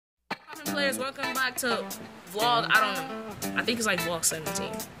players, welcome back to vlog, I don't know. I think it's like vlog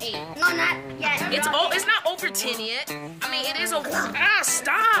 17. 8. No, not yet. It's not over 10 yet. I mean, it is over.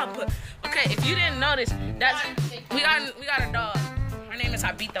 Stop. Okay, if you didn't notice, that's we got a dog. Her name is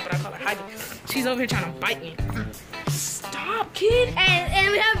Habita, but I call her Heidi. She's over here trying to bite me. Stop, kid.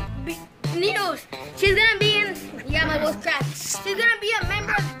 And we have news. She's gonna be in. Yeah, my voice cracked. She's gonna be a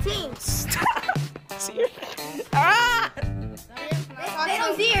member of the team. Stop. See her? Ah! They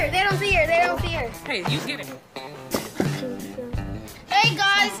don't see her. They don't see her. They don't see her. Hey, you get it. Hey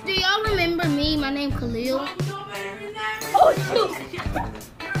guys, do y'all remember me? My name Khalil. Oh shoot!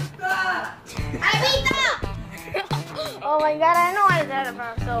 Oh my god, I know what that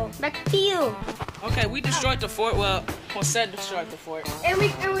about. So back to you. Okay, we destroyed the fort. Well, said destroyed the fort. And we're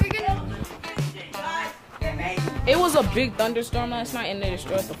gonna. It was a big thunderstorm last night, and they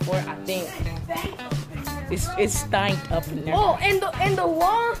destroyed the fort. I think it's stanked up in there. Oh, and the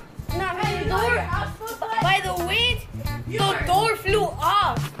wall, not by the door, by the wind, the door flew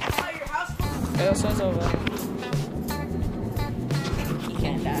off. It says over. He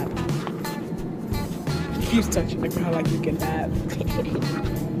can't dive. He keeps touching the ground like you can dive. Can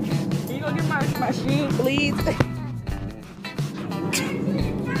you go get my machine, please?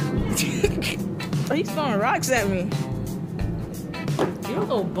 Oh, he's throwing rocks at me. You're a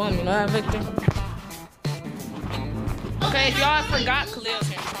little bum, you know that, Victor? Okay, if y'all forgot, Khalil's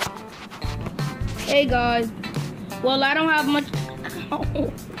here. Hey guys. Well, I don't have much.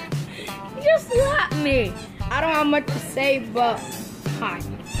 You just slapped me. I don't have much to say, but hi.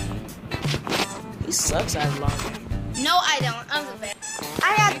 He sucks at vlogging. No, I don't. I'm the best.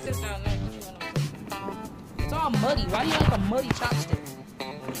 I have. This down there. It's all muddy. Why do you like a muddy chopstick?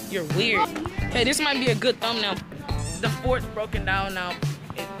 You're weird. Hey, this might be a good thumbnail. The fort's broken down now.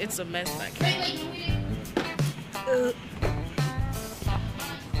 It's a mess back here.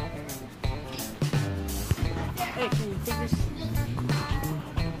 Hey, can you take this?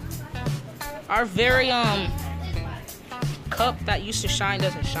 Our very cup that used to shine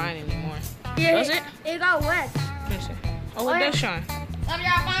doesn't shine anymore. Yeah, Does it? It got wet. Let me see. Oh, it does shine.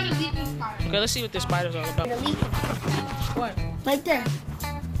 Okay, let's see what this spider's all about. What? Right there.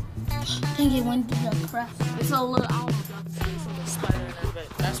 I think it went through the crack. It's a little, I don't know if y'all can see it's a little spider in there,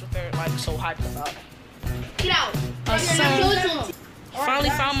 but that's what they're like so hyped about. Get out. Finally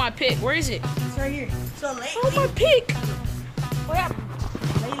found my pick. Where is it? It's right here. So lately, Oh, my pick! What happened?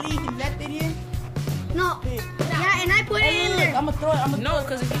 lately you left it here. No. Yeah, and I put it in there. I'm gonna throw it. No,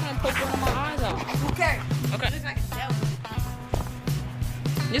 because if you're gonna poke one of my eyes out. Who cares? Okay. Looks like a devil.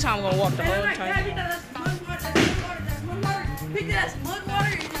 This is how I'm gonna walk the whole That's time. mud water. That's mud water. That's mud water. Pick it as mud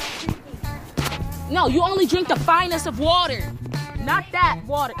water. No, you only drink the finest of water. Not that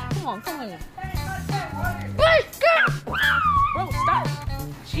water. Come on, come on. Bro, stop.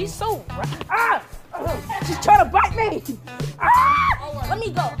 She's so she's trying to bite me. Let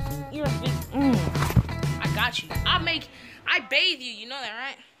me go. You're a big. I got you. I bathe you. You know that,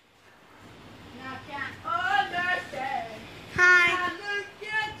 right? Hi.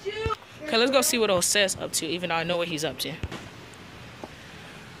 Okay, let's go see what Oses's up to, even though I know what he's up to.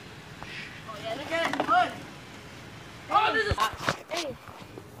 Look at it, mud. Oh, this is. Hey.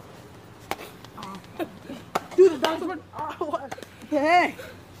 Dude, the dog's running. Oh, hey.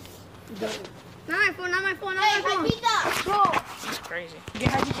 Not my phone, not my phone, not my phone. Go. It's crazy. Get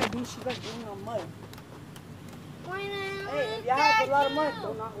how you can do shit like doing on mud. Hey, if y'all have a lot of mud,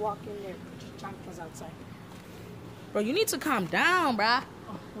 do not walk in there. Put your chanclas outside. Bro, you need to calm down, bruh.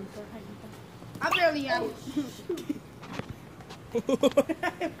 I barely have it.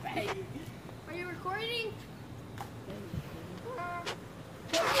 Are you recording?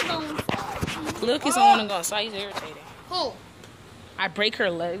 Look, he's on and go outside. He's irritating. Oh. I break her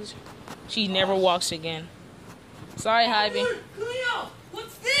legs. She never walks again. Sorry, Ivy. Cleo,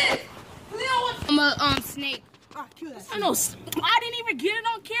 what's this? Cleo, what's I'm a snake. Ah, cue that. I know. I didn't even get it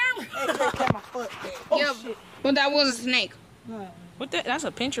on camera. Hey, cut my foot. Oh, Yeah, shit. but that was a snake. What the? That's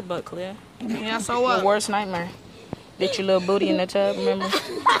a pincher butt, Cleo. Yeah, so Your what? worst nightmare. Get your little booty in the tub, remember?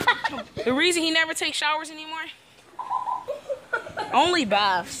 The reason he never takes showers anymore? Only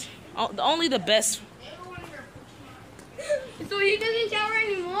baths. Only the best. So he doesn't shower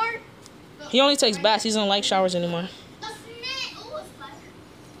anymore? He only takes baths. He doesn't like showers anymore. A snake. Oh, a spider.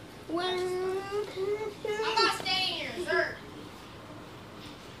 Well, I'm not staying here, sir.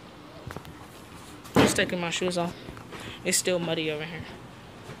 Just taking my shoes off. It's still muddy over here.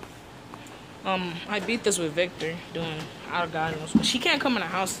 I beat this with Victor doing out of God knows. She can't come in the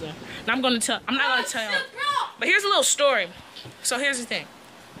house though. And I'm not gonna tell him. But here's a little story. So here's the thing.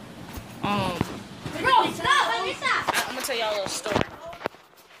 Bro, stop! Let me stop. I'm gonna tell y'all a little story.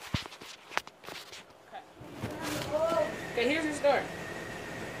 door.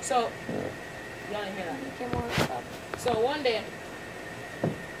 So, y'all didn't hear that. So one day,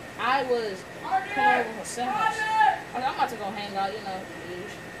 I was coming over to Jose's house. I'm about to go hang out, you know.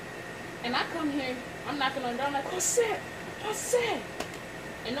 And I come here, I'm knocking on the door, I'm like, Jose.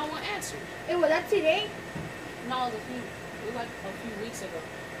 And no one answered. Hey, was that today? No, it was like a few weeks ago.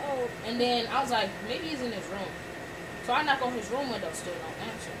 Oh. And then I was like, maybe he's in his room. So I knock on his room window, still no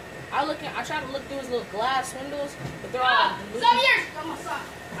answer. I try to look through his little glass windows, but they're all blue. I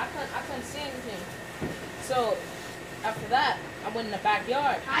couldn't see anything. So after that, I went in the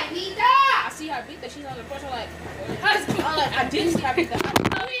backyard. Jaimita! I see Jaimita, she's on the porch. I'm like, I did see Jaimita.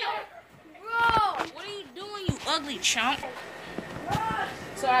 Bro, what are you doing, you ugly chump?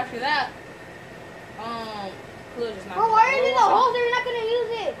 So after that, Khalil just not. Oh, why are you in the hole? They're not gonna use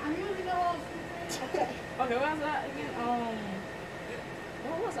it. I'm using the hole. Okay, what was that again?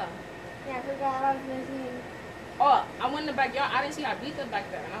 What was that? Yeah, I forgot what I was gonna say. Oh, I went in the backyard. I didn't see Jaimita back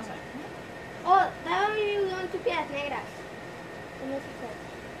there, and I was like, Oh, that one you going to Piedras Negras.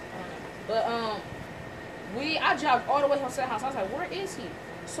 But I jogged all the way to Jose's house. I was like, where is he?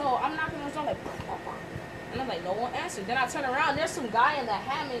 So I'm knocking on his door like, and I'm like, no one answered. Then I turn around, there's some guy in the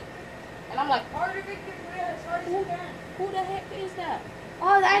hammock, and I'm like, who the heck is that?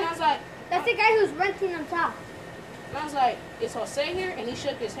 Oh, And I was like, that's the guy who's renting on top. and I was like, is Jose here? And he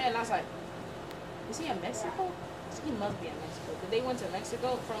shook his head, and I was like, is he in Mexico? He must be in Mexico, because they went to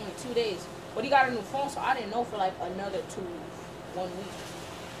Mexico for only 2 days. But he got a new phone, so I didn't know for like another 1 week.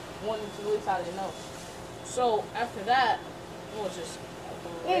 1 to 2 weeks, I didn't know. So after that, it was just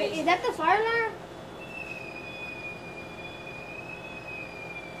Wait, is that the fire alarm?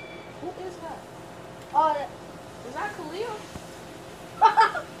 Who is that? Oh, Is that Khalil?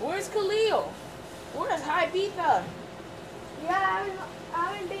 Where's Khalil? Where's Jaimita? yeah,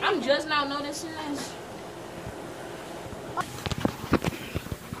 I haven't been. I'm just now noticing this.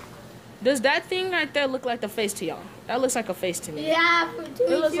 Does that thing right there look like the face to y'all? That looks like a face to me. Yeah, It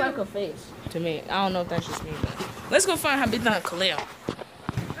looks like a face to me. I don't know if that's just me, but let's go find Jaimita and Khalil.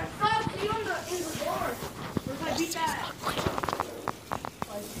 I saw you in the door. I beat that.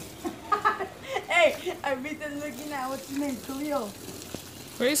 Hey, I beat that looking at what's his name, Khalil.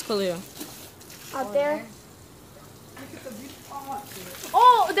 Where is Khalil? Out there. Look at the beautiful.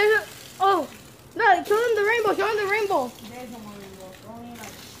 Oh, there's a. Oh, no! Show them the rainbow. Show them the rainbow. There's no more rainbow. Only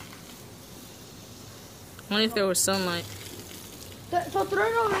like. Only if there was sunlight. So throw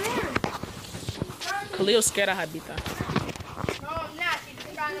it over there. Khalil's scared of Jaimita. No, I'm not.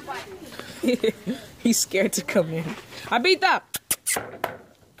 She's trying to bite. He's scared to come in. Jaimita!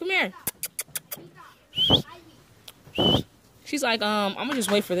 Come here. She's like, I'm gonna just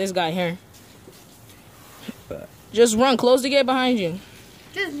wait for this guy here. Just run. Close the gate behind you.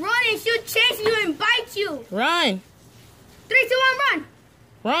 Just run and she'll chase you and bite you. Run. 3, 2, 1, run.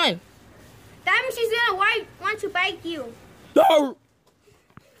 Run. That means she's gonna want to bite you. No.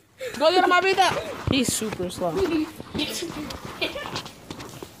 Go get him, Jaimita. He's super slow.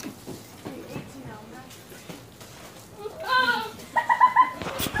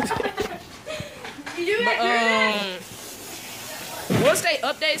 But, we'll stay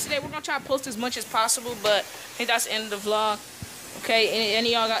updates today. We're gonna try to post as much as possible, but I think that's the end of the vlog. Okay,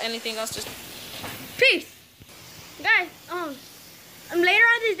 any of y'all got anything else? Just Peace. Guys, later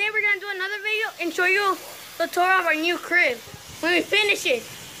on this day we're gonna do another video and show you the tour of our new crib when we finish it.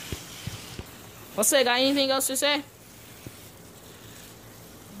 what's it? Got anything else to say?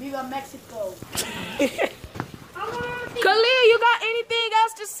 Viva Mexico. Khalil, you got anything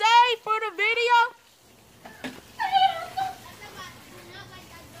else to say for the video?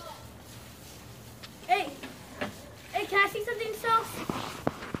 Hey, can I see something else?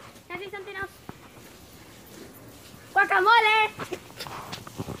 Can I see something else? Guacamole.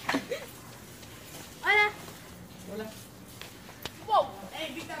 Hola. Hola. Whoa.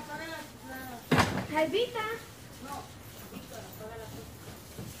 Hey, Vita, Hi, Vita. No.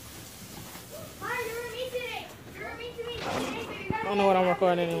 Hi, you were mean today. You were mean to me today, so you gotta I don't know what I'm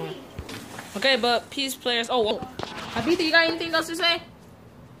recording anymore. Okay, but peace, players. Oh, whoa. Jaimita, you got anything else to say?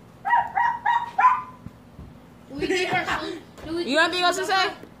 You got anything else to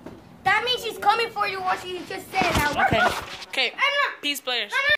say? That means she's coming for you. What she just said. Okay. Okay. Peace, players.